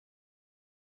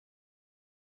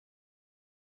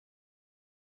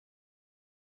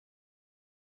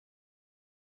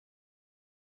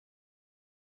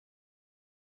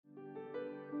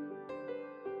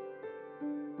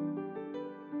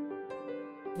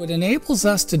What enables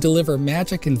us to deliver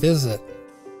magic in Visit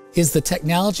is the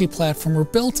technology platform we're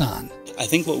built on. I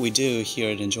think what we do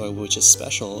here at Enjoy, which is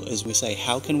special, is we say,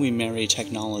 how can we marry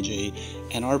technology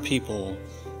and our people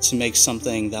to make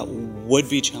something that would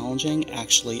be challenging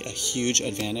actually a huge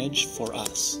advantage for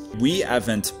us? We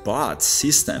haven't bought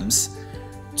systems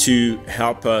to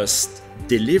help us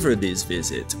deliver this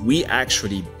visit. We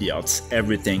actually built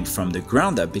everything from the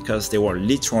ground up because there were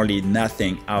literally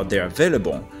nothing out there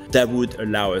available that would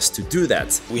allow us to do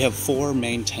that. We have 4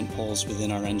 main tentpoles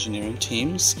within our engineering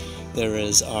teams. There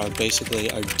is basically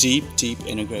our deep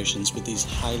integrations with these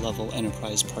high-level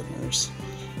enterprise partners.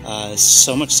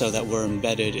 So much so that we're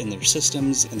embedded in their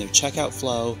systems, in their checkout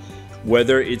flow.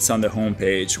 Whether it's on the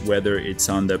homepage, whether it's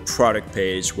on the product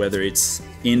page, whether it's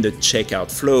in the checkout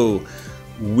flow,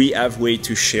 we have way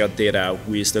to share data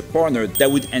with the partner that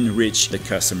would enrich the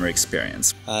customer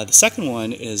experience. The second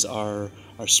one is our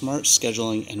smart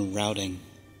scheduling and routing.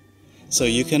 So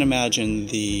you can imagine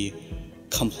the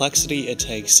complexity it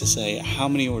takes to say, how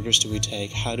many orders do we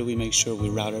take? How do we make sure we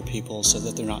route our people so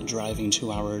that they're not driving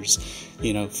 2 hours,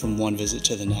 from one visit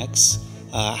to the next?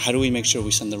 How do we make sure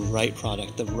we send the right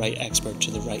product, the right expert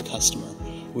to the right customer?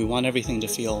 We want everything to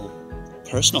feel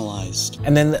personalized.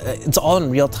 And then it's all in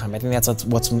real time. I think that's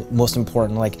what's most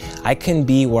important. Like, I can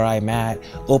be where I'm at,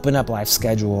 open up live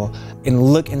schedule, and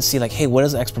look and see like, hey, what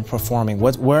is the expert performing?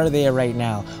 Where are they at right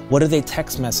now? What do they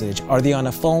text message? Are they on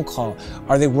a phone call?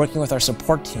 Are they working with our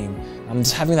support team?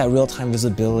 Just having that real-time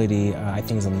visibility, I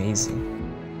think is amazing.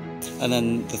 And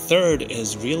then the third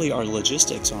is really our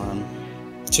logistics arm.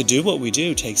 To do what we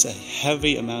do takes a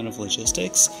heavy amount of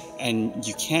logistics, and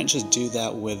you can't just do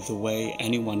that with the way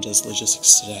anyone does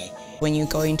logistics today. When you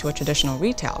go into a traditional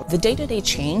retail, the day-to-day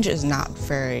change is not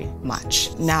very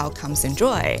much. Now comes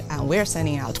Enjoy, we're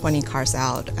sending out 20 cars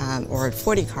out or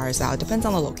 40 cars out, depends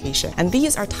on the location. And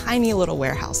these are tiny little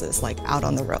warehouses, like out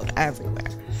on the road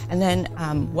everywhere. And then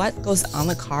what goes on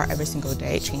the car every single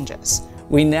day changes.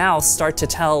 We now start to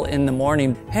tell in the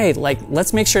morning, hey,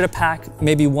 let's make sure to pack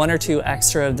maybe 1 or 2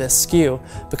 extra of this SKU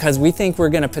because we think we're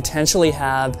gonna potentially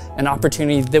have an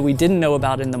opportunity that we didn't know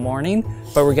about in the morning,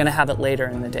 but we're gonna have it later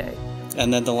in the day.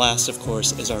 And then the last, of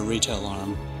course, is our retail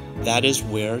arm. That is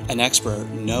where an expert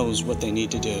knows what they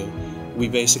need to do. We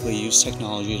basically use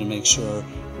technology to make sure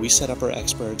we set up our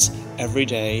experts every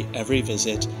day, every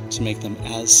visit, to make them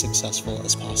as successful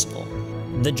as possible.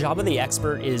 The job of the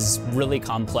expert is really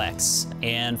complex,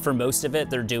 and for most of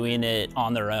it, they're doing it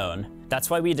on their own.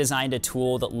 That's why we designed a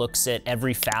tool that looks at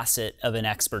every facet of an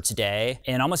expert's day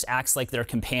and almost acts like their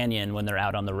companion when they're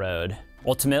out on the road.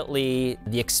 Ultimately,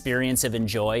 the experience of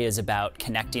Enjoy is about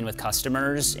connecting with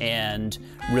customers, and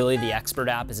really the expert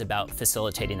app is about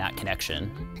facilitating that connection.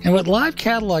 And what Live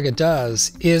Catalog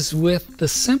does is, with the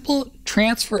simple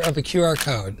transfer of a QR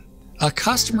code, a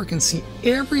customer can see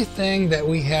everything that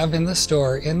we have in the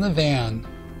store, in the van,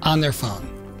 on their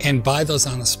phone, and buy those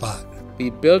on the spot. We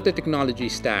built a technology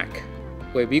stack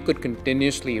where we could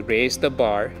continuously raise the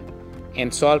bar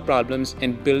and solve problems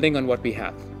and building on what we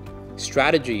have.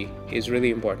 Strategy is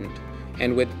really important,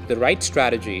 and with the right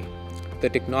strategy, the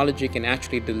technology can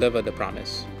actually deliver the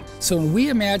promise. So when we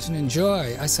imagined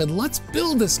Enjoy, I said, let's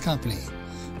build this company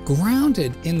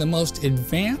grounded in the most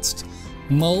advanced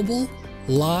mobile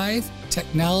live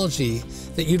technology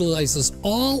that utilizes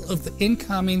all of the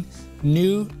incoming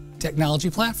new technology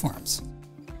platforms.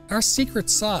 Our secret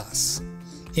sauce,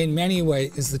 in many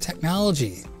ways, is the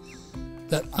technology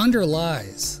that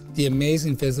underlies the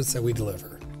amazing visits that we deliver.